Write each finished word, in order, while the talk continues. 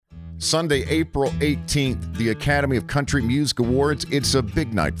Sunday, April 18th, the Academy of Country Music Awards. It's a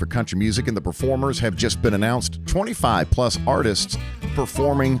big night for country music, and the performers have just been announced. 25-plus artists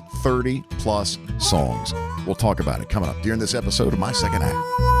performing 30-plus songs. We'll talk about it coming up during this episode of My Second Act.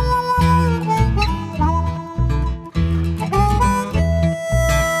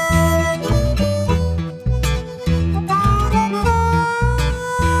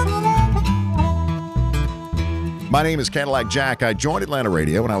 My name is Cadillac Jack. I joined Atlanta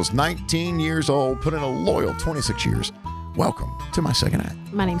Radio when I was 19 years old, put in a loyal 26 years. Welcome to My Second Act.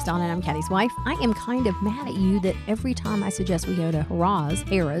 My name's Donna and I'm Caddy's wife. I am kind of mad at you that every time I suggest we go to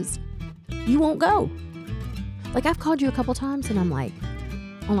Harrah's, you won't go. Like, I've called you a couple times and I'm like,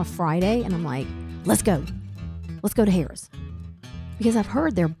 on a Friday, and I'm like, let's go. Let's go to Harrah's. Because I've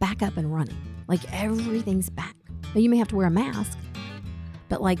heard they're back up and running. Like, everything's back. Now, you may have to wear a mask,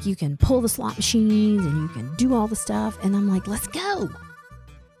 but like, you can pull the slot machines and you can do all the stuff. And I'm like, let's go.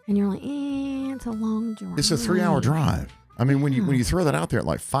 And you're like, it's a long drive. It's a 3-hour drive. I mean, when you throw that out there at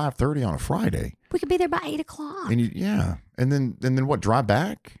like 5:30 on a Friday. We could be there by 8 o'clock. And and then what, drive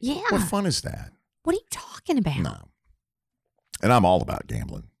back? Yeah. What fun is that? What are you talking about? No. And I'm all about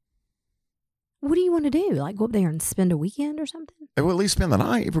gambling. What do you want to do? Like, go up there and spend a weekend or something? Well, at least spend the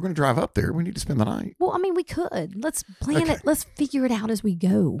night. If we're going to drive up there, we need to spend the night. Well, I mean, we could. Let's plan it. Let's figure it out as we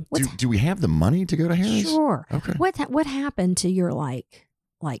go. Do we have the money to go to Harrah's? Sure. Okay. What happened to your like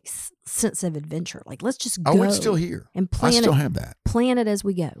sense of adventure? Like, let's just go. Oh, it's still here. And plan I still it, have that. Plan it as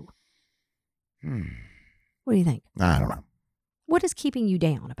we go. What do you think? I don't know. What is keeping you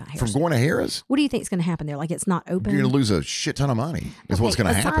down about Harrah's? From going to Harrah's? What do you think is going to happen there? Like, it's not open? You're going to lose a shit ton of money is Okay, what's going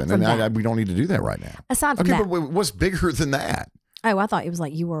to aside happen. from And that- we don't need to do that right now. Aside from that. But what's bigger than that? Oh, I thought it was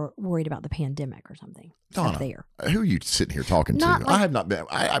like you were worried about the pandemic or something. Donna, Up there. who are you sitting here talking Not to? like- I have not been.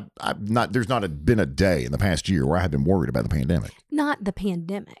 I've not. There's not been a day in the past year where I have been worried about the pandemic. Not the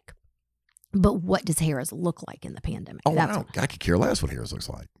pandemic, but what does Harrah's look like in the pandemic? Oh, I could care less what Harrah's looks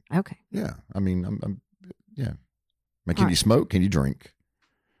like. Okay. Yeah, I mean, yeah. I mean, can All you right. smoke? Can you drink?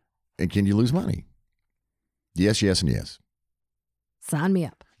 And can you lose money? Yes, yes, and yes. Sign me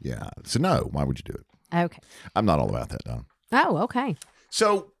up. Yeah. So no, why would you do it? Okay. I'm not all about that, Don. Oh, okay.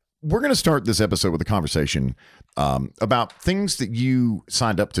 So we're going to start this episode with a conversation about things that you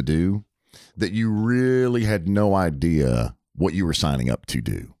signed up to do that you really had no idea what you were signing up to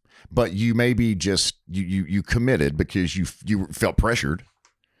do. But you maybe just, you committed because you felt pressured,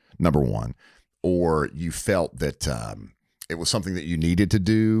 number one, or you felt that it was something that you needed to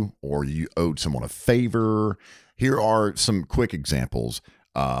do, or you owed someone a favor. Here are some quick examples.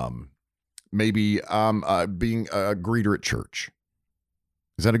 Maybe being a greeter at church.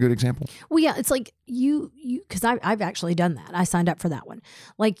 Is that a good example? Well, yeah, it's like you because I've actually done that. I signed up for that one.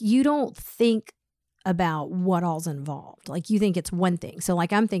 Like, you don't think about what all's involved. Like, you think it's one thing. So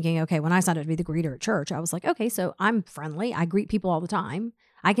like, I'm thinking, okay, when I signed up to be the greeter at church, I was like, okay, so I'm friendly. I greet people all the time.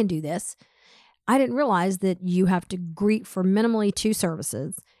 I can do this. I didn't realize that you have to greet for minimally 2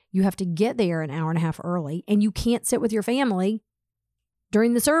 services. You have to get there an hour and a half early, and you can't sit with your family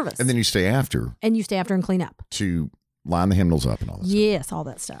during the service. And then you stay after. And you stay after and clean up. To line the hymnals up and all that stuff. Yes, all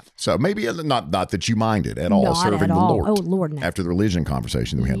that stuff. So maybe not that you minded at all Not serving at the all. Lord. Oh, Lord, no. After the religion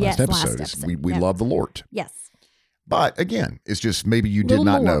conversation that we had Yes, last last episode. episode. We Yeah. love the Lord. Yes. But again, it's just maybe you did Little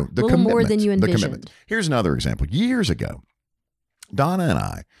not more. know the Little commitment. more than you the envisioned. commitment. Here's another example. Years ago, Donna and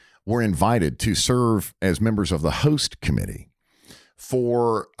I were invited to serve as members of the host committee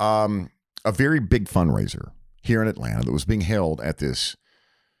for a very big fundraiser here in Atlanta that was being held at this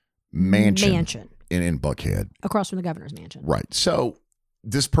mansion. In Buckhead. Across from the governor's mansion. Right. So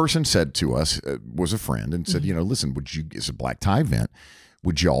this person said to us, was a friend, and said, Mm-hmm. listen, it's a black tie event.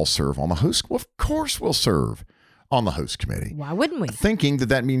 Would you all serve on the host? Well, of course we'll serve on the host committee. Why wouldn't we? Thinking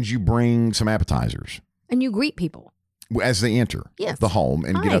that means you bring some appetizers And you greet people. as they enter Yes. the home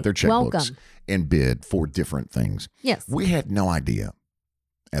and get Hi, out their checkbooks welcome. and bid for different things. Yes. We had no idea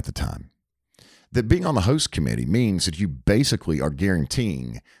at the time that being on the host committee means that you basically are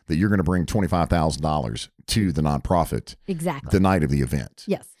guaranteeing that you're going to bring $25,000 to the nonprofit Exactly. the night of the event.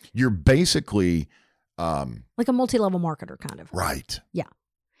 Yes. You're basically Like a multi-level marketer kind of. right. Yeah.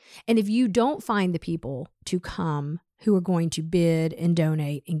 And if you don't find the people to come who are going to bid and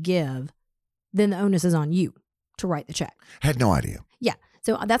donate and give, then the onus is on you to write the check. Had no idea. Yeah.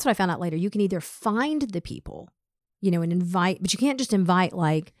 So that's what I found out later. You can either find the people, and invite, but you can't just invite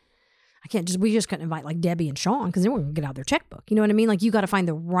like, we just couldn't invite like Debbie and Sean because they weren't going to get out their checkbook. You know what I mean? Like you got to find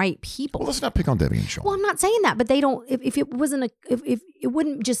the right people. Well, let's not pick on Debbie and Sean. Well, I'm not saying that, but they don't, if it wasn't if it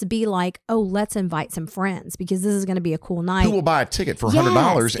wouldn't just be like, oh, let's invite some friends because this is going to be a cool night. Who will buy a ticket for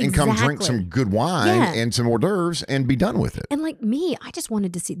 $100 and come drink exactly. some good wine and some hors d'oeuvres and be done with it? And like me, I just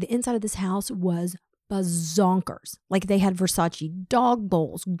wanted to see the inside of this house was bazonkers. Like they had Versace dog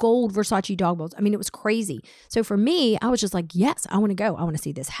bowls, gold Versace dog bowls. I mean, it was crazy. So for me, I was just like, yes, I want to go. I want to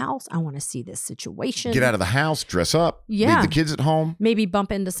see this house. I want to see this situation. Get out of the house, dress up, leave the kids at home. Maybe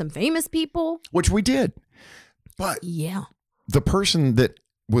bump into some famous people. Which we did. But the person that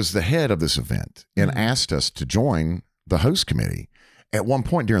was the head of this event and asked us to join the host committee at one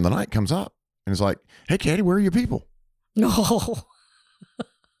point during the night comes up and is like, hey, Katie, where are your people? No.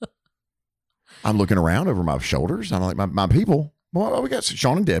 I'm looking around over my shoulders. I'm like, my people. Well, we got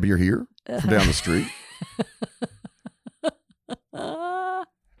Sean and Debbie are here from down the street.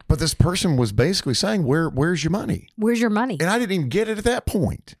 But this person was basically saying, where's your money? Where's your money? And I didn't even get it at that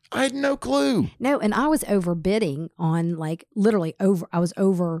point. I had no clue. No, and I was overbidding on like literally I was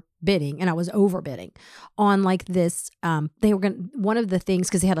overbidding on like this. They were one of the things,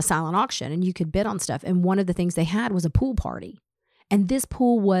 because they had a silent auction and you could bid on stuff. And one of the things they had was a pool party. And this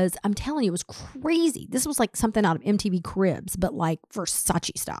pool was, I'm telling you, it was crazy. This was like something out of MTV Cribs, but like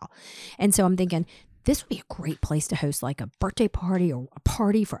Versace style. And so I'm thinking, this would be a great place to host like a birthday party or a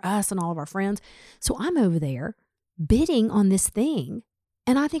party for us and all of our friends. So I'm over there bidding on this thing.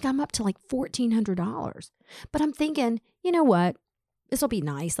 And I think I'm up to like $1,400. But I'm thinking, you know what? This will be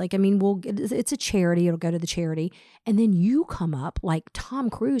nice. Like, I mean, it's a charity. It'll go to the charity. And then you come up like Tom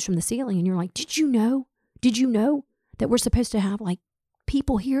Cruise from the ceiling and you're like, did you know that we're supposed to have like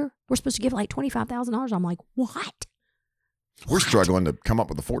people here? We're supposed to give like $25,000. I'm like, what? We're struggling to come up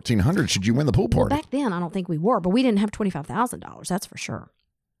with the $1,400. Should you win the pool party? Well, back then, I don't think we were, but we didn't have $25,000. That's for sure.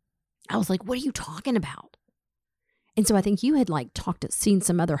 I was like, what are you talking about? And so I think you had like seen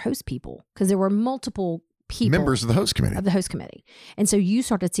some other host people because there were multiple people. Members of the host committee. And so you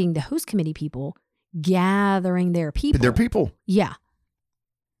started seeing the host committee people gathering their people. Yeah.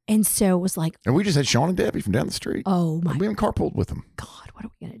 And so it was like. And we just had Sean and Debbie from down the street. Oh my. We even carpooled with them. God, what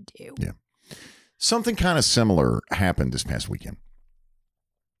are we going to do? Yeah. Something kind of similar happened this past weekend.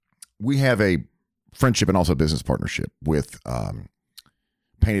 We have a friendship and also business partnership with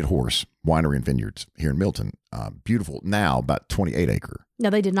Painted Horse Winery and Vineyards here in Milton. Beautiful, now about 28 acre. No,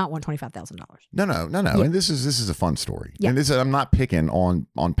 they did not want $25,000. No. Yeah. And this is a fun story. Yeah. And I'm not picking on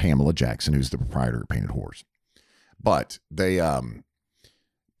Pamela Jackson, who's the proprietor of Painted Horse, but they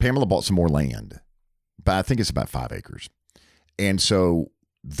Pamela bought some more land, but I think it's about 5 acres, and so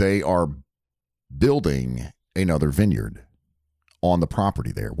they are building another vineyard on the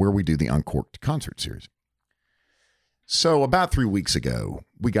property there where we do the Uncorked concert series. So about 3 weeks ago,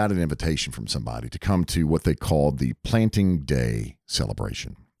 we got an invitation from somebody to come to what they called the Planting Day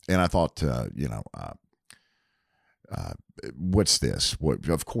celebration. And I thought, what's this?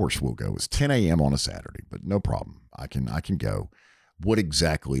 Of course we'll go. It's 10 a.m. on a Saturday, but no problem. I can go. What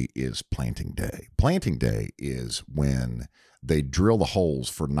exactly is Planting Day? Planting Day is when they drill the holes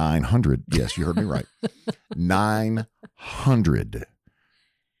for 900. Yes, you heard me right. 900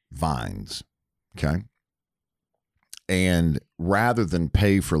 vines. Okay. And rather than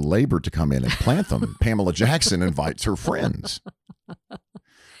pay for labor to come in and plant them, Pamela Jackson invites her friends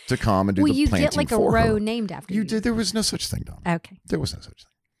to come and do the planting for her. Well, you get like a row named after you. You did. There was no such thing, Donna. Okay. There was no such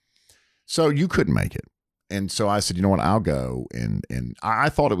thing. So you couldn't make it. And so I said, you know what, I'll go. And I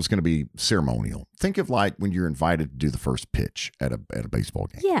thought it was going to be ceremonial. Think of like when you're invited to do the first pitch at a baseball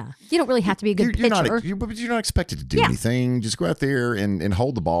game. Yeah. You don't really have to be a good pitcher. But you're not expected to do anything. Just go out there and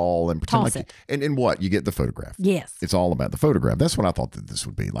hold the ball and pretend Toss like it. And what? You get the photograph. Yes. It's all about the photograph. That's what I thought that this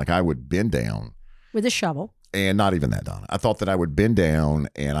would be. Like I would bend down. With a shovel. And not even that, Donna. I thought that I would bend down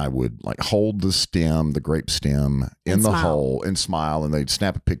and I would like hold the stem, the grape stem in the hole and smile, and they'd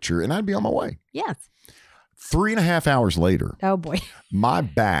snap a picture and I'd be on my way. Yes. 3.5 hours later, oh boy, my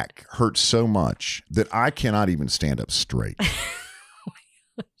back hurts so much that I cannot even stand up straight.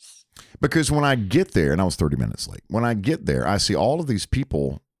 Because when I get there, and I was 30 minutes late, when I get there, I see all of these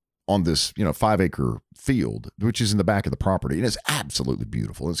people on this, 5 acre field, which is in the back of the property. And it's absolutely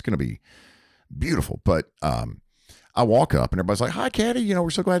beautiful. It's going to be beautiful. But I walk up and everybody's like, hi, Katie, we're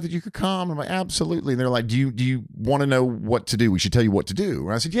so glad that you could come. I'm like, absolutely. And they're like, do you want to know what to do? We should tell you what to do.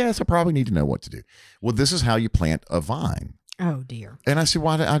 And I said, yes, I probably need to know what to do. Well, this is how you plant a vine. Oh, dear. And I said,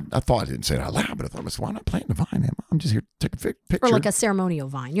 why? I thought I didn't say it out loud, but I thought, why not plant a vine, Emma? I'm just here to take a picture. Or like a ceremonial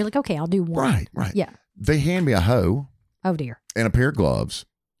vine. You're like, okay, I'll do one. Right. Yeah. They hand me a hoe. Oh, dear. And a pair of gloves.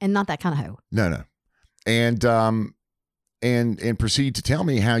 And not that kind of hoe. No. And and proceed to tell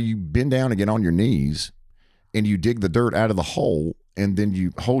me how you bend down and get on your knees and you dig the dirt out of the hole, and then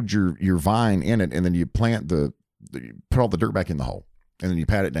you hold your vine in it, and then you plant you put all the dirt back in the hole, and then you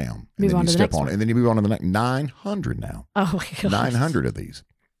pat it down, and then you step on it, and then you move on to the next. 900 now. Oh my God. 900 of these.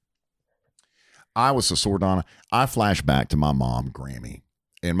 I was so sore, Donna. I flash back to my mom, Grammy,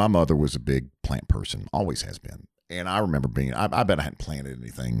 and my mother was a big plant person, always has been. And I remember I bet I hadn't planted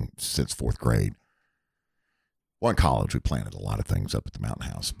anything since 4th grade. Well, in college, we planted a lot of things up at the mountain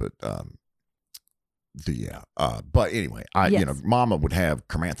house, but but anyway, Mama would have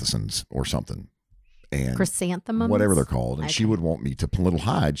chrysanthemums or something, and chrysanthemums, whatever they're called, and okay. she would want me to Little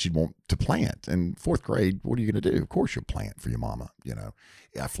Hyde. She'd want to plant. In 4th grade, what are you going to do? Of course, you'll plant for your mama.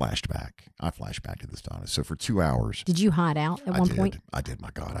 I flashed back to this, Donna. So for 2 hours, did you hide out at one point? I did. My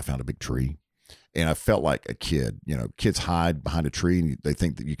God, I found a big tree, and I felt like a kid. Kids hide behind a tree, and they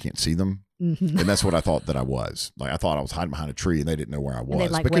think that you can't see them. Mm-hmm. And that's what I thought that I was. Like, I thought I was hiding behind a tree, and they didn't know where I was.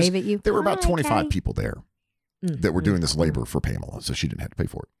 And they'd because wave at you. There were about 25 okay. people there that were doing this labor for Pamela, so she didn't have to pay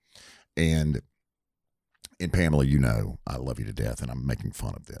for it. And Pamela, I love you to death, and I'm making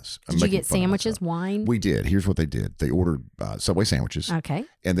fun of this. Did you get sandwiches, wine? We did. Here's what they did. They ordered Subway sandwiches. Okay.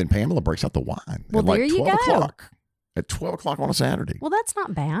 And then Pamela breaks out the wine. Well, at there you 12 go. o'clock. At 12 o'clock on a Saturday. Well, that's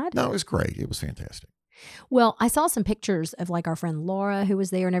not bad. No, it was great. It was fantastic. Well, I saw some pictures of like our friend Laura who was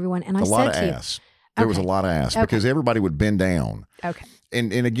there and everyone, and I said to you. A lot of ass. There was a lot of ass because everybody would bend down. Okay.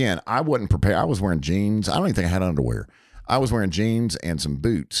 And again, I wasn't prepared. I was wearing jeans. I don't even think I had underwear. I was wearing jeans and some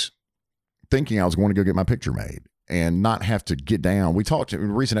boots, thinking I was going to go get my picture made and not have to get down. We talked in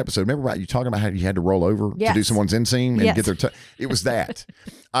a recent episode. Remember about you talking about how you had to roll over to do someone's inseam and get their it was that.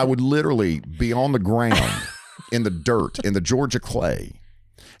 I would literally be on the ground in the dirt, in the Georgia clay,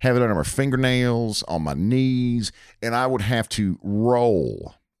 have it under my fingernails, on my knees, and I would have to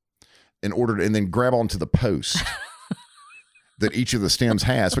roll and then grab onto the post that each of the stems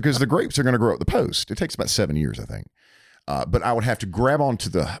has, because the grapes are going to grow up the post. It takes about 7 years, I think. But I would have to grab onto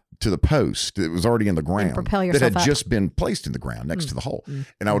the post that was already in the ground, propel that yourself had up. just been placed in the ground next to the hole,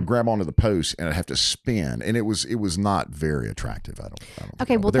 and I would grab onto the post and I'd have to spin, and it was not very attractive. I don't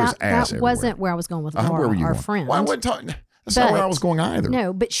Okay, know. well But that wasn't where I was going with Laura, where were you our going? friend. Well, I wasn't talking. That's not where I was going either.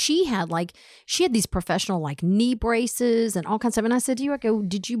 No, but she had these professional knee braces and all kinds of stuff. And I said to you, I go,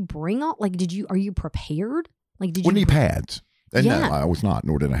 did you bring all, are you prepared? Knee pads? And Yeah. no, I was not,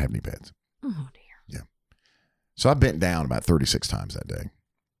 nor did I have knee pads. Oh dear. Yeah. So I bent down about 36 times that day,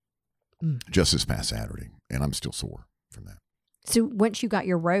 just this past Saturday, and I'm still sore from that. So once you got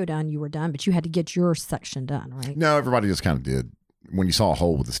your row done, you were done, but you had to get your section done, right? No, everybody just kind of did. When you saw a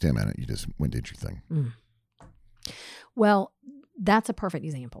hole with a stem in it, you just went and did your thing. Mm. Well, that's a perfect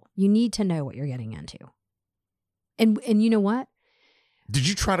example. You need to know what you're getting into. And you know what? Did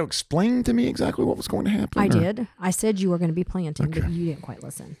you try to explain to me exactly what was going to happen? I did. I said you were going to be planting, Okay. but you didn't quite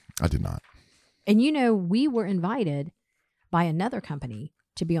listen. I did not. And we were invited by another company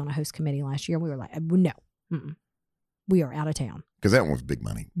to be on a host committee last year. We were like, no, we are out of town. Because that one was big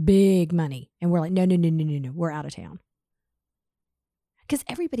money. Big money. And we're like, no, we're out of town. Because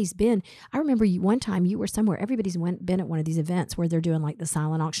everybody's been, I remember one time you were somewhere, everybody's been at one of these events where they're doing the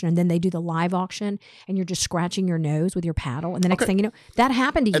silent auction, and then they do the live auction and you're just scratching your nose with your paddle. And the next thing you know, that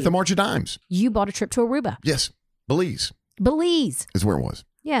happened to you. At the March of Dimes. You bought a trip to Aruba. Yes. Belize is where it was.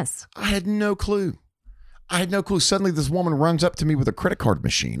 Yes. I had no clue. Suddenly this woman runs up to me with a credit card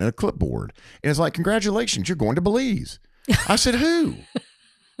machine and a clipboard and is like, congratulations, you're going to Belize. I said, who?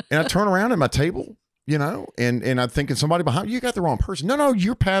 And I turn around at my table, and I'm thinking somebody behind you got the wrong person. No,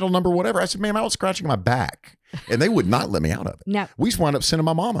 your paddle number, whatever. I said, ma'am, I was scratching my back. And they would not let me out of it. No. We just wound up sending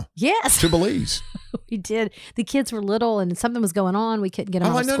my mama to Belize. We did. The kids were little and something was going on. We couldn't get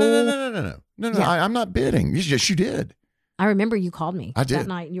them out of no, school. No. Yeah. I'm not bidding. Yes, you did. I remember you called me I did. that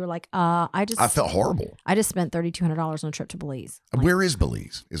night and you were like, I felt horrible. I just spent $3,200 on a trip to Belize. Like, where is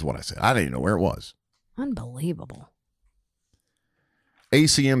Belize is what I said. I didn't even know where it was. Unbelievable.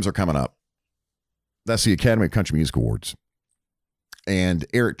 ACMs are coming up. That's the Academy of Country Music Awards. And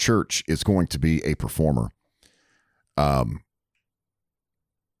Eric Church is going to be a performer.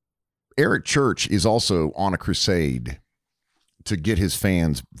 Eric Church is also on a crusade to get his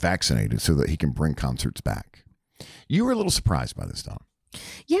fans vaccinated so that he can bring concerts back. You were a little surprised by this, Don.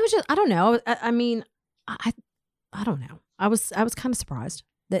 Yeah, it was just, I don't know. I mean, I don't know. I was kind of surprised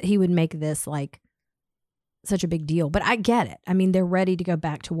that he would make this such a big deal, but I get it. I mean, they're ready to go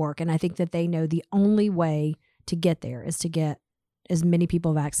back to work. And I think that they know the only way to get there is to get as many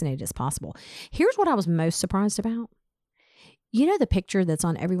people vaccinated as possible. Here's what I was most surprised about. You know the picture that's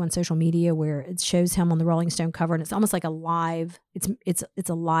on everyone's social media where it shows him on the Rolling Stone cover, and it's almost like a live. It's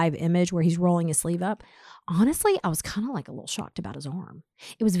a live image where he's rolling his sleeve up. Honestly, I was kind of like a little shocked about his arm.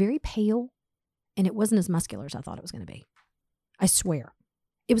 It was very pale, and it wasn't as muscular as I thought it was going to be. I swear,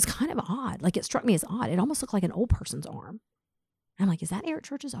 it was kind of odd. Like it struck me as odd. It almost looked like an old person's arm. I'm like, is that Eric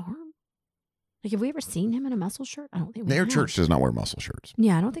Church's arm? Like, have we ever seen him in a muscle shirt? I don't think we have. Eric Church does not wear muscle shirts.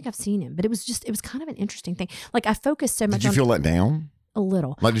 Yeah, I don't think I've seen him, but it was kind of an interesting thing. Like I focused so much. Did you feel let down? A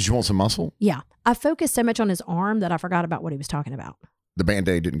little. Like, did you want some muscle? Yeah, I focused so much on his arm that I forgot about what he was talking about. The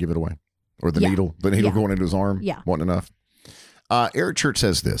Band-Aid didn't give it away, or the Yeah. needle going into his arm. Yeah. Wasn't enough. Eric Church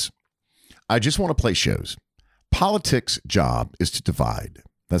says this: I just want to play shows. Politics' job is to divide.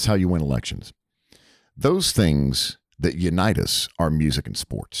 That's how you win elections. Those things that unite us are music and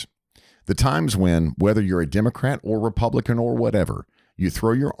sports. The times when, whether you're a Democrat or Republican or whatever, you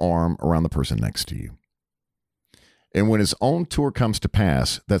throw your arm around the person next to you. And when his own tour comes to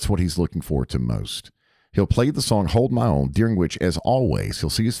pass, that's what he's looking forward to most. He'll play the song Hold My Own, during which, as always, he'll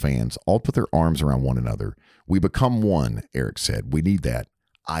see his fans all put their arms around one another. We become one, Eric said. We need that.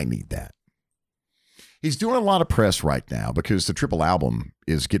 I need that. He's doing a lot of press right now because the triple album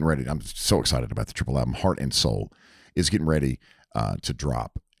is getting ready. I'm so excited about the triple album. Heart and Soul is getting ready to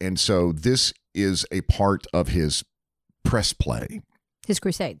drop. And so this is a part of his press play. His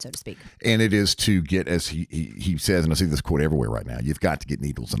crusade, so to speak. And it is to get, as he says, and I see this quote everywhere right now, you've got to get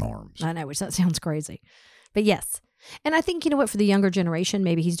needles in arms. I know, which that sounds crazy. But yes. And I think, you know what, for the younger generation,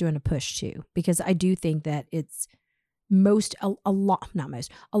 maybe he's doing a push too, because I do think that it's a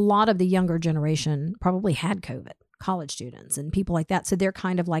lot of the younger generation probably had COVID, college students and people like that. So they're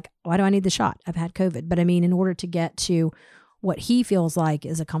kind of like, why do I need the shot? I've had COVID. But I mean, in order to get to what he feels like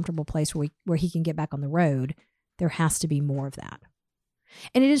is a comfortable place where he can get back on the road, there has to be more of that.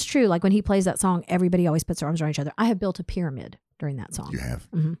 And it is true. Like when he plays that song, everybody always puts their arms around each other. I have built a pyramid during that song. You have.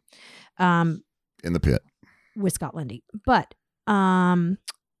 Mm-hmm. In the pit. With Scott Lindy. But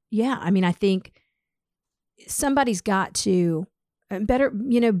yeah, I mean, I think somebody's got to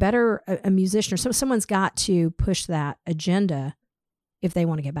better a musician or someone's got to push that agenda if they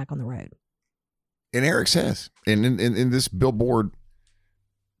want to get back on the road. And Eric says, in this Billboard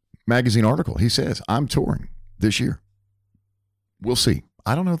magazine article, he says, I'm touring this year. We'll see.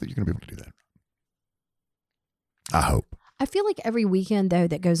 I don't know that you're going to be able to do that. I hope. I feel like every weekend, though,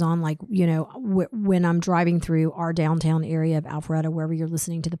 that goes on, like, you know, when I'm driving through our downtown area of Alpharetta, wherever you're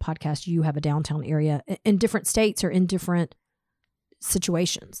listening to the podcast, you have a downtown area in different states or in different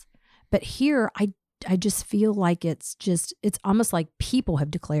situations. But here, I just feel like it's almost like people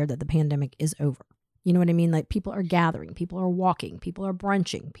have declared that the pandemic is over. You know what I mean? Like people are gathering, people are walking, people are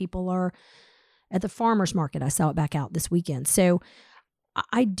brunching, people are at the farmer's market. I saw it back out this weekend. So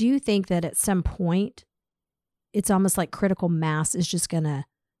I do think that at some point, it's almost like critical mass is just going to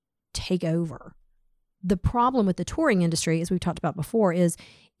take over. The problem with the touring industry, as we've talked about before, is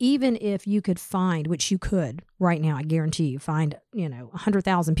even if you could find, which you could right now, I guarantee you, find,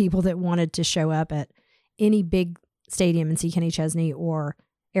 100,000 people that wanted to show up at any big stadium and see Kenny Chesney or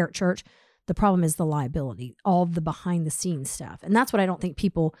Eric Church. The problem is the liability, all the behind the scenes stuff. And that's what I don't think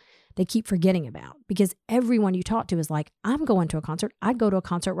they keep forgetting about, because everyone you talk to is like, I'm going to a concert. I'd go to a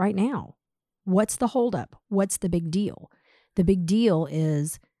concert right now. What's the holdup? What's the big deal? The big deal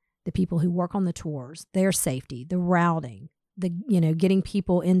is the people who work on the tours, their safety, the routing, getting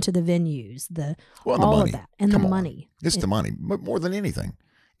people into the venues, all of that, and the money. It's the money, but more than anything,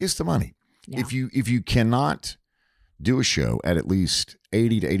 it's the money. Yeah. If you cannot do a show at least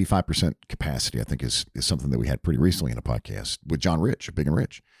 80 to 85% capacity, I think is something that we had pretty recently in a podcast with John Rich, Big and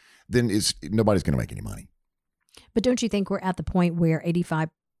Rich, then nobody's going to make any money. But don't you think we're at the point where 85%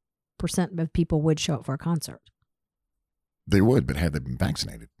 of people would show up for a concert? They would, but had they been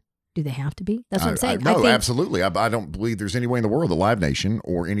vaccinated? Do they have to be? That's what I'm saying. No, absolutely. I don't believe there's any way in the world that Live Nation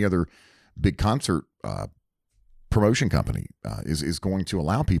or any other big concert promotion company is going to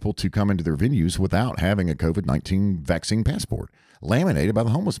allow people to come into their venues without having a COVID-19 vaccine passport laminated by the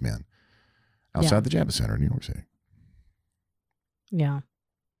homeless men outside the Javits Center in New York City. Yeah.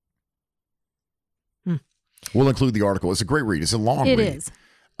 We'll include the article. It's a great read. It's a long read. It is.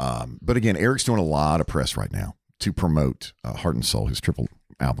 But again, Eric's doing a lot of press right now to promote Heart and Soul, his triple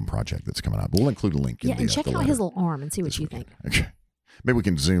album project that's coming out. We'll include a link. And check out his little arm and see what you think. Okay. Maybe we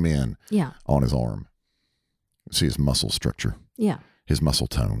can zoom in on his arm. See his muscle structure. Yeah. His muscle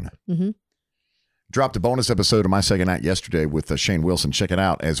tone. Mm-hmm. Dropped a bonus episode of My Second Act yesterday with Shane Wilson. Check it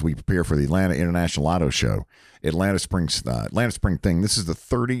out as we prepare for the Atlanta International Auto Show. Atlanta Spring thing. This is the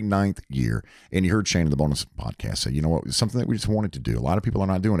 39th year. And you heard Shane in the bonus podcast say, you know what, it's something that we just wanted to do. A lot of people are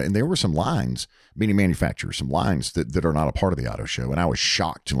not doing it. And there were some lines, meaning manufacturers, some lines that are not a part of the auto show. And I was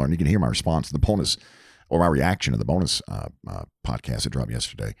shocked to learn. You can hear my response to the bonus, or my reaction to the bonus podcast that dropped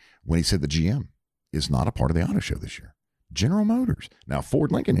yesterday, when he said the GM is not a part of the auto show this year. General Motors. Now,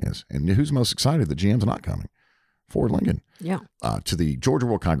 Ford Lincoln is. And who's most excited that GM's not coming? Ford Lincoln. Yeah. To the Georgia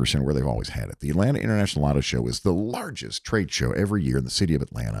World Congress Center, where they've always had it. The Atlanta International Auto Show is the largest trade show every year in the city of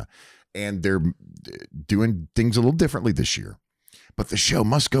Atlanta. And they're doing things a little differently this year. But the show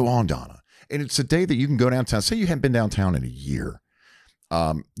must go on, Donna. And it's a day that you can go downtown. Say you haven't been downtown in a year.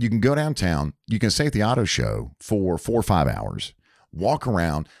 You can go downtown. You can stay at the auto show for 4 or 5 hours. Walk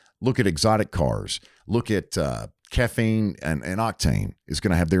around. Look at exotic cars. Look at Caffeine and Octane is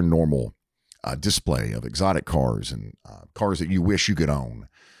going to have their normal display of exotic cars and cars that you wish you could own.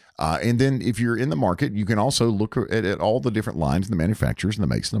 And then if you're in the market, you can also look at all the different lines and the manufacturers and the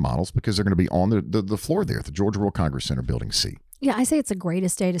makes and the models, because they're going to be on the floor there at the Georgia World Congress Center, Building C. Yeah, I say it's the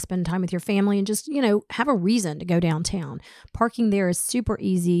greatest day to spend time with your family and just, have a reason to go downtown. Parking there is super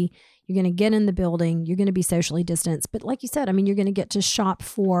easy. You're going to get in the building. You're going to be socially distanced. But like you said, you're going to get to shop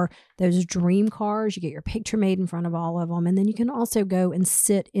for those dream cars. You get your picture made in front of all of them. And then you can also go and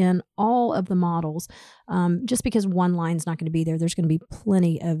sit in all of the models. Just because one line's not going to be there, there's going to be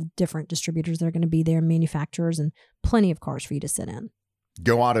plenty of different distributors that are going to be there, manufacturers, and plenty of cars for you to sit in.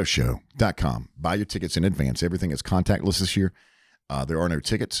 GoAutoShow.com. Buy your tickets in advance. Everything is contactless this year. There are no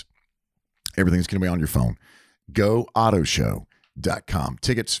tickets. Everything's going to be on your phone. GoAutoShow.com.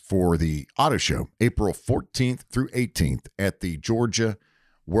 Tickets for the auto show, April 14th through 18th at the Georgia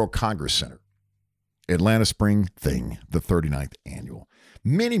World Congress Center. Atlanta Spring Thing, the 39th annual.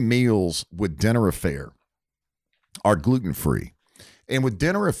 Many meals with Dinner Affair are gluten-free. And with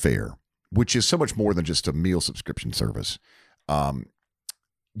Dinner Affair, which is so much more than just a meal subscription service,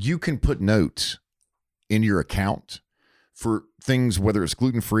 you can put notes in your account for things, whether it's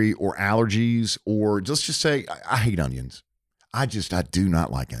gluten-free or allergies, or just say, I hate onions. I do not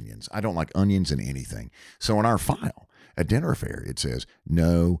like onions. I don't like onions in anything. So in our file at Dinner Affair, it says,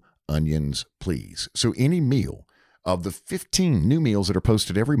 no onions, please. So any meal of the 15 new meals that are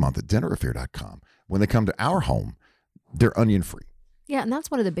posted every month at dinneraffair.com, when they come to our home, they're onion-free. Yeah, and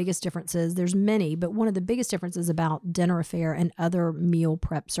that's one of the biggest differences. There's many, but one of the biggest differences about Dinner Affair and other meal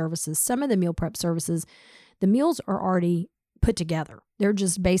prep services, some of the meal prep services, the meals are already put together. They're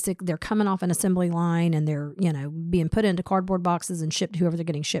just basic. They're coming off an assembly line and they're, being put into cardboard boxes and shipped to whoever they're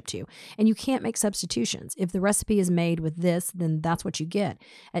getting shipped to. And you can't make substitutions. If the recipe is made with this, then that's what you get.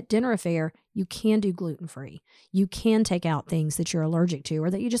 At Dinner Affair, you can do gluten-free. You can take out things that you're allergic to or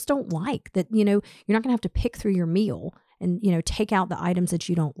that you just don't like, that, you're not going to have to pick through your meal and, take out the items that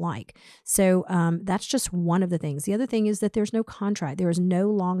you don't like. So that's just one of the things. The other thing is that there's no contract. There is no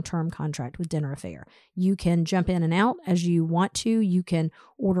long-term contract with Dinner Affair. You can jump in and out as you want to. You can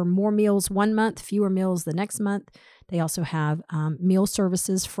order more meals one month, fewer meals the next month. They also have meal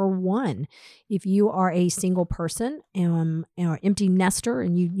services for one. If you are a single person, empty nester,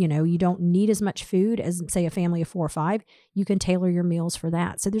 and you don't need as much food as, say, a family of 4 or 5, you can tailor your meals for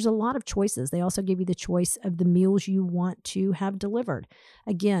that. So there's a lot of choices. They also give you the choice of the meals you want to have delivered.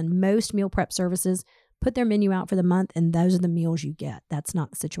 Again, most meal prep services put their menu out for the month, and those are the meals you get. That's not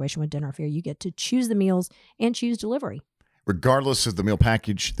the situation with Dinner Affair. You get to choose the meals and choose delivery. Regardless of the meal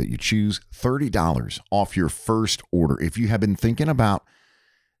package that you choose, $30 off your first order. If you have been thinking about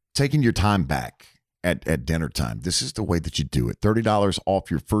taking your time back at dinner time, this is the way that you do it. $30 off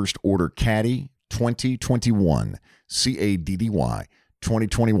your first order. Caddy 2021, CADDY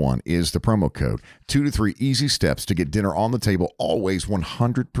 2021 is the promo code. 2 to 3 easy steps to get dinner on the table, always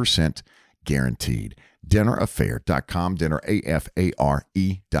 100% guaranteed. Dinneraffair.com,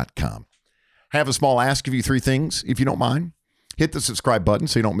 dinnerafare.com. Have a small ask of you 3 things, if you don't mind. Hit the subscribe button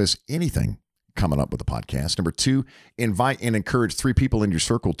so you don't miss anything coming up with the podcast. Number 2, invite and encourage 3 people in your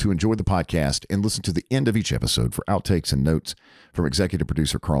circle to enjoy the podcast and listen to the end of each episode for outtakes and notes from executive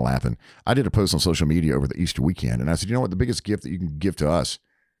producer Carl Lappin. I did a post on social media over the Easter weekend, and I said, you know what, the biggest gift that you can give to us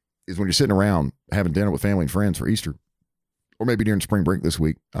is when you're sitting around having dinner with family and friends for Easter, or maybe during spring break this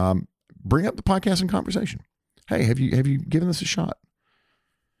week, bring up the podcast in conversation. Hey, have you given this a shot?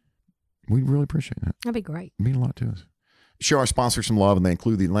 We'd really appreciate that. That'd be great. It'd mean a lot to us. Show our sponsors some love, and they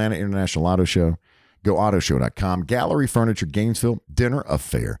include the Atlanta International Auto Show, GoAutoShow.com, Gallery Furniture Gainesville, Dinner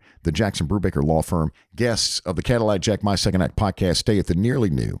Affair, the Jackson Brubaker Law Firm, guests of the Cadillac Jack My Second Act podcast stay at the nearly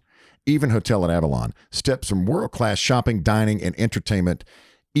new Even Hotel at Avalon. Steps from world-class shopping, dining, and entertainment.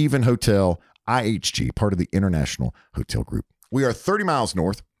 Even Hotel, IHG, part of the International Hotel Group. We are 30 miles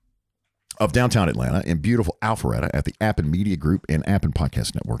north of downtown Atlanta in beautiful Alpharetta at the Appen Media Group and Appen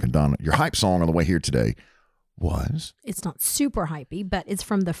Podcast Network. And Donna, your hype song on the way here today was? It's not super hypey, but it's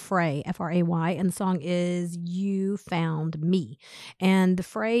from The Fray, F-R-A-Y, and the song is You Found Me. And The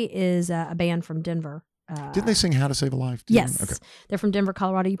Fray is a band from Denver. Didn't they sing How to Save a Life? Yes. Okay. They're from Denver,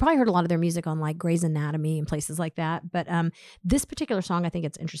 Colorado. You probably heard a lot of their music on like Grey's Anatomy and places like that. But this particular song, I think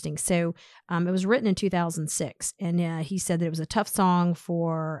it's interesting. So it was written in 2006. And he said that it was a tough song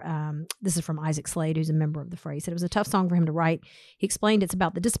for, this is from Isaac Slade, who's a member of The Fray. He said it was a tough song for him to write. He explained it's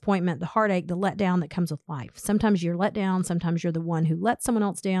about the disappointment, the heartache, the letdown that comes with life. Sometimes you're let down. Sometimes you're the one who lets someone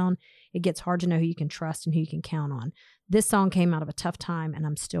else down. It gets hard to know who you can trust and who you can count on. This song came out of a tough time, and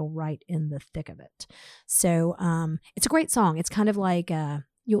I'm still right in the thick of it. So it's a great song. It's kind of like,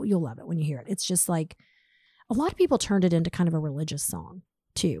 you'll love it when you hear it. It's just like, a lot of people turned it into kind of a religious song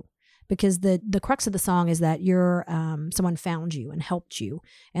too, because the crux of the song is that you're someone found you and helped you.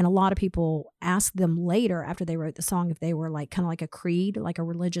 And a lot of people asked them later after they wrote the song if they were like kind of like a creed, like a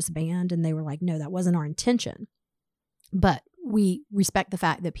religious band. And they were like, no, that wasn't our intention. But we respect the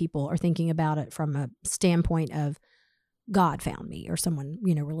fact that people are thinking about it from a standpoint of God found me or someone,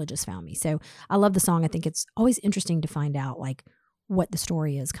 religious found me. So I love the song. I think it's always interesting to find out like what the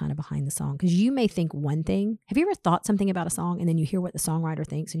story is kind of behind the song. Because you may think one thing. Have you ever thought something about a song and then you hear what the songwriter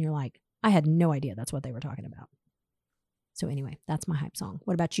thinks and you're like, I had no idea that's what they were talking about. So anyway, that's my hype song.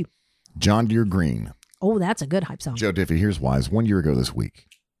 What about you? John Deere Green. Oh, that's a good hype song. Joe Diffie. Here's why. 1 year ago this week,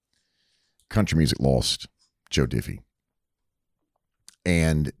 country music lost Joe Diffie.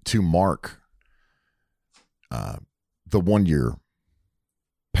 And to mark the 1 year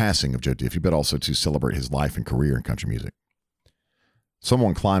passing of Joe Diffie, but also to celebrate his life and career in country music,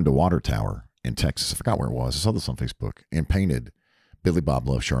 someone climbed a water tower in Texas. I forgot where it was. I saw this on Facebook and painted Billy Bob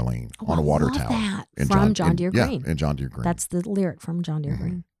Loves Charlene on a water tower. That. From John Deere Green. Yeah, in John Deere Green. That's the lyric from John Deere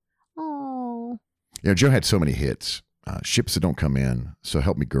Green. Oh. Joe had so many hits. Ships That Don't Come In, So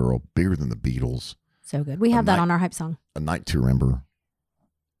Help Me Girl, Bigger Than the Beatles. So good. We have that on our hype song. A Night to Remember.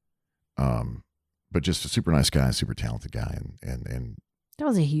 But just a super nice guy, super talented guy, and that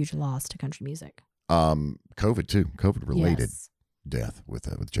was a huge loss to country music. COVID too, COVID related death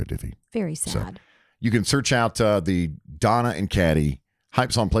with Joe Diffie. Very sad. So you can search out the Donna and Caddy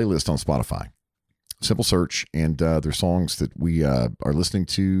Hype Song playlist on Spotify. Simple search, and there's songs that we are listening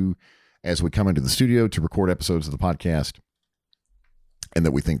to as we come into the studio to record episodes of the podcast, and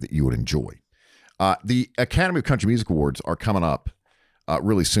that we think that you would enjoy. The Academy of Country Music Awards are coming up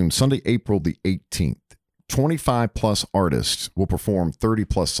really soon. Sunday, April the 18th. 25 plus artists will perform 30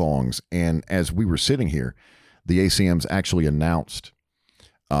 plus songs. And as we were sitting here, the ACMs actually announced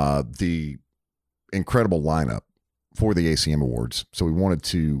the incredible lineup for the ACM Awards. So we wanted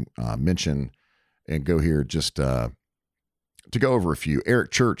to mention and go here just to go over a few.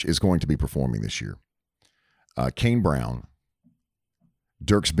 Eric Church is going to be performing this year. Kane Brown,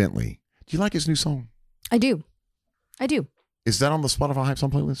 Dierks Bentley. Do you like his new song? I do. Is that on the Spotify Hype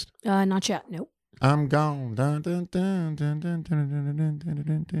Song playlist? Not yet. Nope. I'm gone. Dun, dun, dun, dun, dun, dun, dun, dun,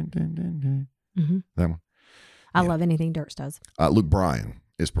 dun, dun, dun, dun. Mm-hmm. That one. I love anything Dierks does. Luke Bryan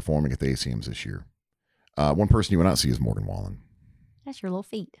is performing at the ACMs this year. One person you will not see is Morgan Wallen. That's your little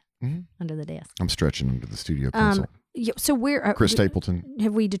feet under the desk. I'm stretching into the studio console. So we're Chris Stapleton.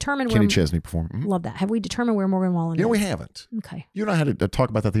 Have we determined Kenny where Chesney performing? Love that. Have we determined where Morgan Wallen is? We haven't. Okay. You and I had to talk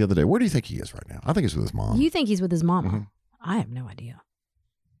about that the other day. Where do you think he is right now? I think he's with his mom. You think he's with his mama? Mm-hmm. I have no idea.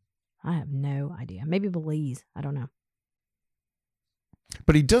 Maybe Belize. I don't know.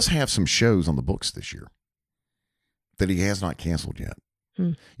 But he does have some shows on the books this year that he has not canceled yet.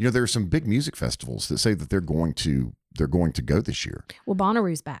 There are some big music festivals that say that they're going to go this year. Well,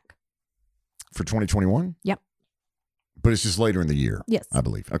 Bonnaroo's back for 2021. Yep. But it's just later in the year. Yes, I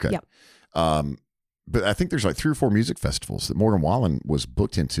believe. Okay. Yep. But I think there's like 3 or 4 music festivals that Morgan Wallen was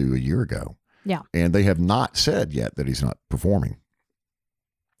booked into a year ago. Yeah. And they have not said yet that he's not performing.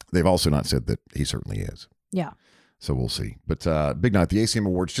 They've also not said that he certainly is. Yeah. So we'll see. But big night, the ACM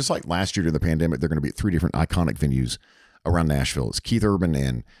Awards, just like last year during the pandemic, they're going to be at 3 different iconic venues around Nashville. It's Keith Urban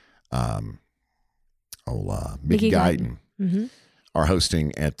and Mickey Guyton are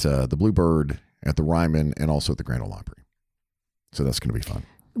hosting at the Bluebird, at the Ryman, and also at the Grand Ole Opry. So that's going to be fun.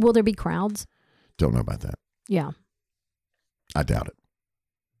 Will there be crowds? Don't know about that. Yeah. I doubt it.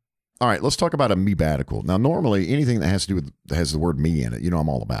 All right, let's talk about a me-batical. Now, normally, anything that has to do with that has the word me in it, I'm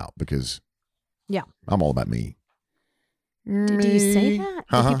all about because I'm all about me. Do you say that?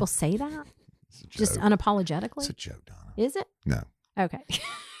 Do people say that? Just unapologetically? It's a joke, Donna. Is it? No. Okay.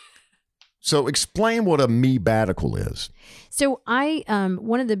 So explain what a me-batical is. So I,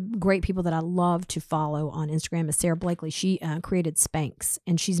 one of the great people that I love to follow on Instagram is Sarah Blakely. She created Spanx,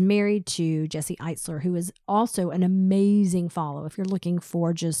 and she's married to Jesse Eitzler, who is also an amazing follow. If you're looking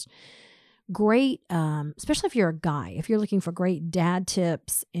for just great, especially if you're a guy, if you're looking for great dad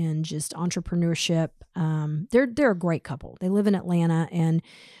tips and just entrepreneurship, they're a great couple. They live in Atlanta, and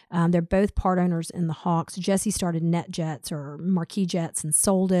they're both part owners in the Hawks. Jesse started NetJets or Marquis Jets and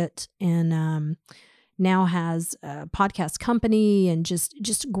sold it, and now has a podcast company and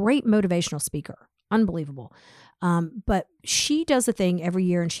just great motivational speaker. Unbelievable. But she does a thing every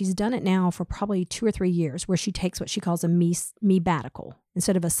year, and she's done it now for probably 2 or 3 years, where she takes what she calls a me-batical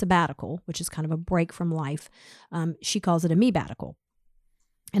instead of a sabbatical, which is kind of a break from life. She calls it a me-batical.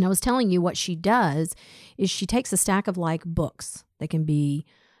 And I was telling you what she does is she takes a stack of like books. They can be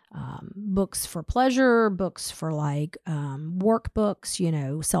books for pleasure, books for like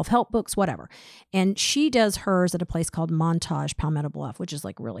workbooks, self-help books, whatever. And she does hers at a place called Montage Palmetto Bluff, which is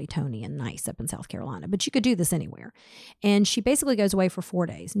like really Tony and nice up in South Carolina. But you could do this anywhere. And she basically goes away for 4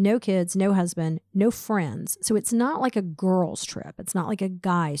 days. No kids, no husband, no friends. So it's not like a girl's trip. It's not like a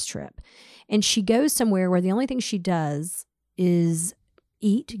guy's trip. And she goes somewhere where the only thing she does is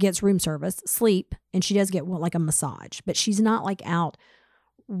eat, gets room service, sleep, and she does get like a massage. But she's not like out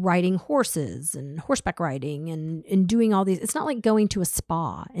riding horses and horseback riding and doing all these. It's not like going to a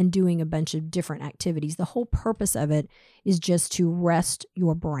spa and doing a bunch of different activities. The whole purpose of it is just to rest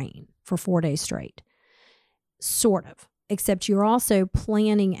your brain for 4 days straight. Sort of. Except you're also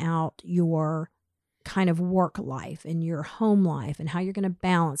planning out your kind of work life and your home life and how you're going to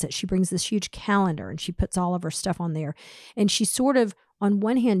balance it. She brings this huge calendar and she puts all of her stuff on there. And she sort of, on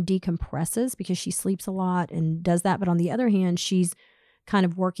one hand, decompresses because she sleeps a lot and does that. But on the other hand, she's kind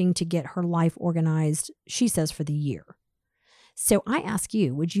of working to get her life organized, she says, for the year. So I ask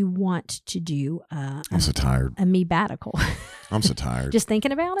you, would you want to do I'm so tired. A me-batical? I'm so tired. Just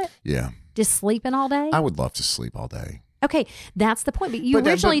thinking about it? Yeah. Just sleeping all day? I would love to sleep all day. Okay, that's the point. But you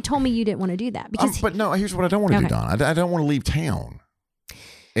originally told me you didn't want to do that. Because but no, here's what I don't want to do, Don. I don't want to leave town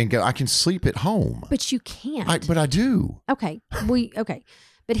and go. I can sleep at home. But you can't. But I do. Okay. Okay.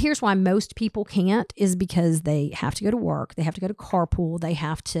 But here's why most people can't is because they have to go to work. They have to go to carpool. They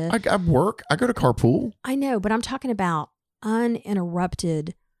have to. I work. I go to carpool. I know, but I'm talking about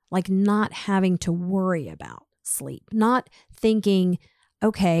uninterrupted, like not having to worry about sleep, not thinking,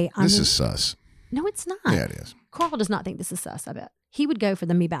 okay. This is sus. No, it's not. Yeah, it is. Carl does not think this is sus, I bet. He would go for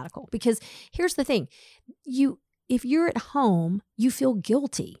the me-batical because here's the thing. If you're at home, you feel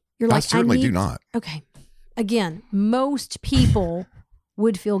guilty. You're like, I certainly do not. Okay. Again, most people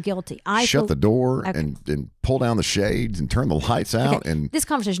would feel guilty. Shut the door and pull down the shades and turn the lights out and this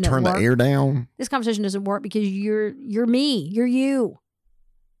conversation turn the air down. This conversation doesn't work because you're me. You're you.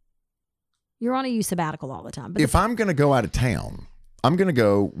 You're on a you sabbatical all the time. But if I'm going to go out of town, I'm going to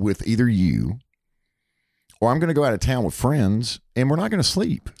go with either you or I'm going to go out of town with friends and we're not going to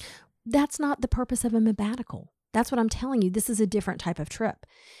sleep. That's not the purpose of a sabbatical. That's what I'm telling you. This is a different type of trip.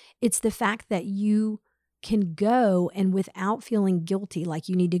 It's the fact that you can go and without feeling guilty, like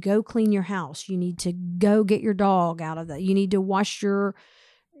you need to go clean your house, you need to go get your dog out of that, you need to wash your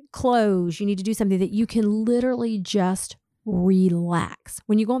clothes, you need to do something that you can literally just relax.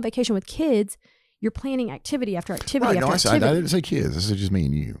 When you go on vacation with kids, you're planning activity after activity after activity. I didn't say kids. This is just me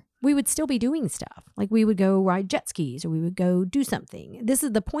and you. We would still be doing stuff. Like we would go ride jet skis or we would go do something. This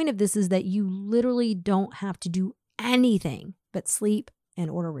is the point of this, is that you literally don't have to do anything but sleep and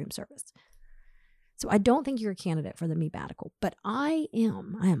order room service. So I don't think you're a candidate for the me-batical, but I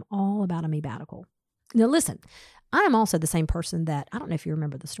am all about a me-batical. Now listen, I am also the same person that, I don't know if you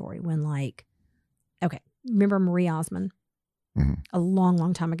remember the story when remember Marie Osmond? Mm-hmm. A long,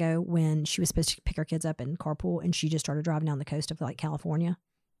 long time ago when she was supposed to pick her kids up in carpool and she just started driving down the coast of like California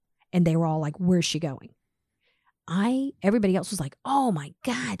and they were all like, where's she going? Everybody else was like, oh my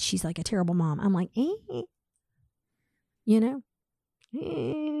God, she's like a terrible mom. I'm like,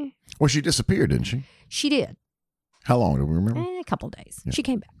 Well, she disappeared, didn't she? She did. How long do we remember? A couple of days. Yeah. She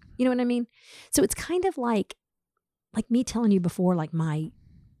came back. You know what I mean? So it's kind of like me telling you before, like the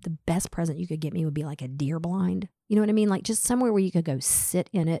best present you could get me would be like a deer blind. You know what I mean? Like just somewhere where you could go sit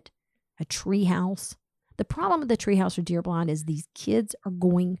in it, a tree house. The problem with the tree house or deer blind is these kids are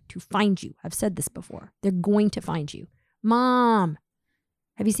going to find you. I've said this before. They're going to find you. Mom,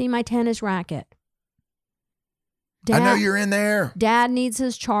 have you seen my tennis racket? Dad, I know you're in there. Dad needs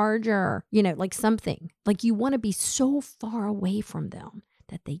his charger. Like something. Like you want to be so far away from them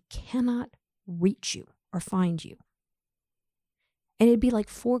that they cannot reach you or find you. And it'd be like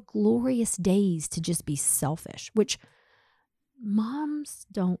 4 glorious days to just be selfish, which moms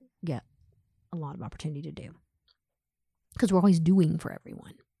don't get. a lot of opportunity to do. Because we're always doing for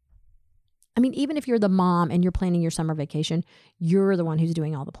everyone. I mean, even if you're the mom and you're planning your summer vacation, you're the one who's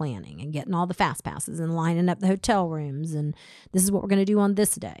doing all the planning and getting all the fast passes and lining up the hotel rooms. And this is what we're going to do on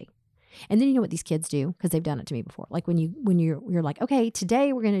this day. And then you know what these kids do, because they've done it to me before. Like when you're like, okay,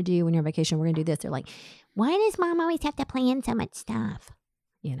 today we're going to do, when you're on vacation, we're going to do this. They're like, why does mom always have to plan so much stuff?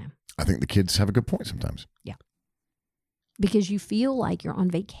 You know. I think the kids have a good point sometimes. Yeah. Because you feel like you're on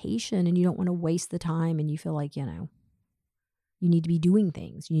vacation and you don't want to waste the time, and you feel like, you know, you need to be doing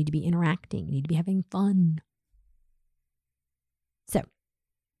things. You need to be interacting. You need to be having fun. So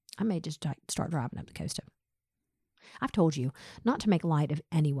I may just start driving up the coast. I've told you not to make light of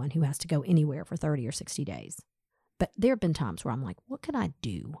anyone who has to go anywhere for 30 or 60 days. But there have been times where I'm like, what could I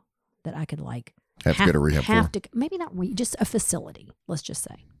do that I could like have to go to rehab for? Maybe not just a facility, let's just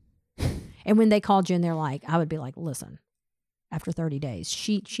say. And when they called you and they're like, I would be like, listen, after 30 days,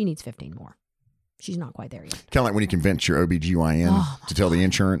 she needs 15 more. She's not quite there yet. Kind of like when you convince your OBGYN to tell the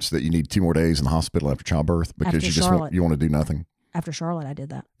insurance that you need 2 more days in the hospital after childbirth because you want to do nothing. After Charlotte, I did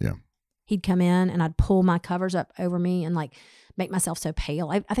that. Yeah. He'd come in and I'd pull my covers up over me and like make myself so pale.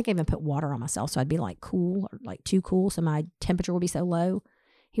 I think I even put water on myself so I'd be like cool or like too cool so my temperature would be so low.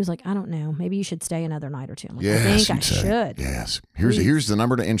 He was like, I don't know. Maybe you should stay another night or two. I'm like, yes, I think I should. Yes. Here's the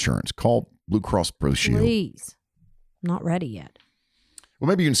number to insurance. Call Blue Cross Blue Shield. Please. I'm not ready yet. Well,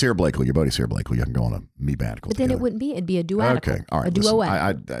 maybe you and Sarah Blakely, your buddy Sarah Blakely, you can go on a me-batical But then together. it wouldn't be. It'd be a duetical. Okay. All right. A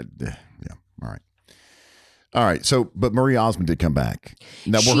duet. Yeah. All right. All right. So, but Marie Osmond did come back.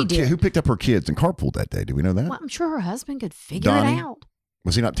 Now, who picked up her kids and carpooled that day? Do we know that? Well, I'm sure her husband could figure Donnie? it out.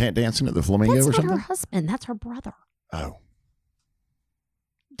 Was he not dancing at the Flamingo or something? That's not her husband. That's her brother. Oh.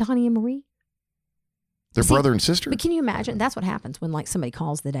 Donnie and Marie. They're brother and sister? But can you imagine? That's what happens when like somebody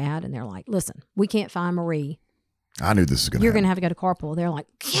calls the dad and they're like, listen, we can't find Marie. I knew this was going to happen. You're going to have to go to carpool. They're like,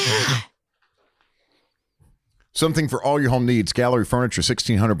 yeah. Something for all your home needs. Gallery Furniture,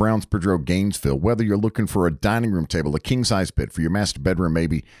 1600 Brownsbridge Road, Gainesville. Whether you're looking for a dining room table, a king-size bed for your master bedroom,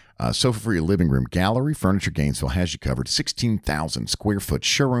 maybe a sofa for your living room, Gallery Furniture Gainesville has you covered. 16,000 square foot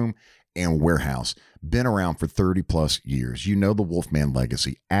showroom and warehouse. Been around for 30-plus years. You know the Wolfman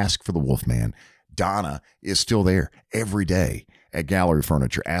legacy. Ask for the Wolfman. Donna is still there every day at Gallery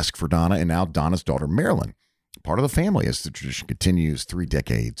Furniture. Ask for Donna, and now Donna's daughter, Marilyn. Part of the family as the tradition continues. 3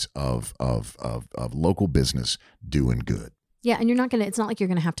 decades of local business doing good. Yeah, and it's not like you're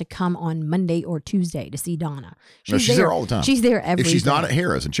going to have to come on Monday or Tuesday to see Donna. She's there all the time. She's there every day. If she's not at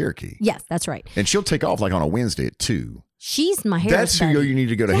Harrah's in Cherokee. Yes, that's right. And she'll take off like on a Wednesday at 2. She's my Harrah's That's who you need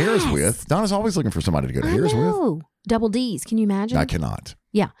to go to Harrah's with. Donna's always looking for somebody to go to Harrah's with. Double D's. Can you imagine? I cannot.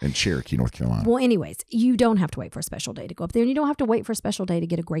 Yeah. In Cherokee, North Carolina. Well, anyways, you don't have to wait for a special day to go up there, and you don't have to wait for a special day to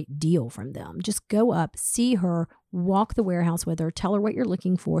get a great deal from them. Just go up, see her, walk the warehouse with her, tell her what you're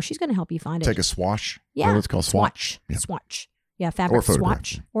looking for. She's going to help you find it. Take a swatch. Yeah. It's called swatch. Yeah. Swatch. Yeah, fabric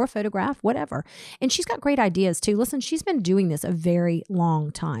swatch or a photograph, whatever. And she's got great ideas too. Listen, she's been doing this a very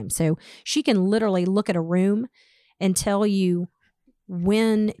long time. So she can literally look at a room and tell you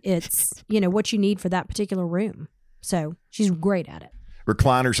when it's, what you need for that particular room. So she's great at it.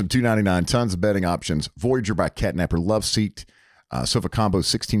 Recliners from $299, tons of bedding options. Voyager by Catnapper, Love Seat, sofa combo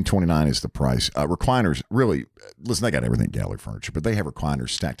 $1629 is the price. Recliners, really, listen, they got everything at Gallery Furniture, but they have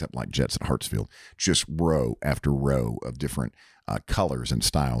recliners stacked up like jets at Hartsfield, just row after row of different colors and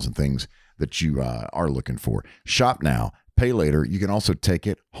styles and things that you are looking for. Shop now, pay later. You can also take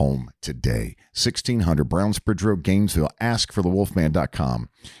it home today. 1600 Brownsbridge Road, Gainesville. AskForTheWolfman.com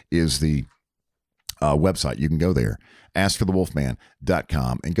is the website. You can go there,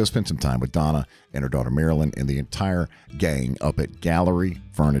 askforthewolfman.com, and go spend some time with Donna and her daughter Marilyn and the entire gang up at Gallery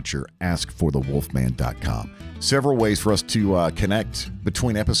Furniture, askforthewolfman.com. Several ways for us to connect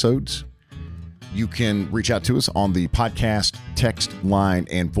between episodes. You can reach out to us on the podcast text line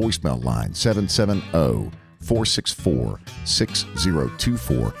and voicemail line,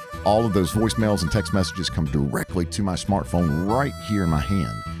 770-464-6024. All of those voicemails and text messages come directly to my smartphone right here in my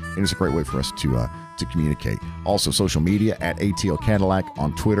hand. And it's a great way for us to communicate. Also, social media at ATL Cadillac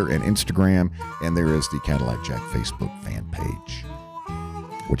on Twitter and Instagram. And there is the Cadillac Jack Facebook fan page.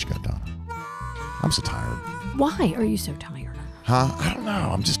 What you got, Donna? I'm so tired. Why are you so tired? Huh? I don't know.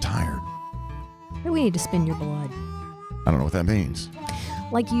 I'm just tired. Maybe we need to spin your blood. I don't know what that means.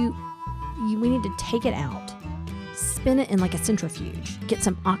 Like we need to take it out, spin it in like a centrifuge, get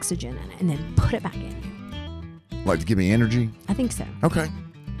some oxygen in it, and then put it back in you. Like to give me energy? I think so. Okay.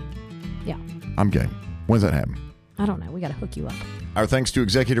 Yeah. I'm game. When's that happen? I don't know. We got to hook you up. Our thanks to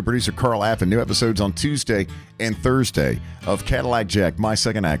executive producer Carl Appen. New episodes on Tuesday and Thursday of Cadillac Jack, My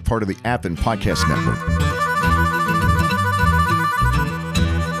Second Act, part of the Appen Podcast Network.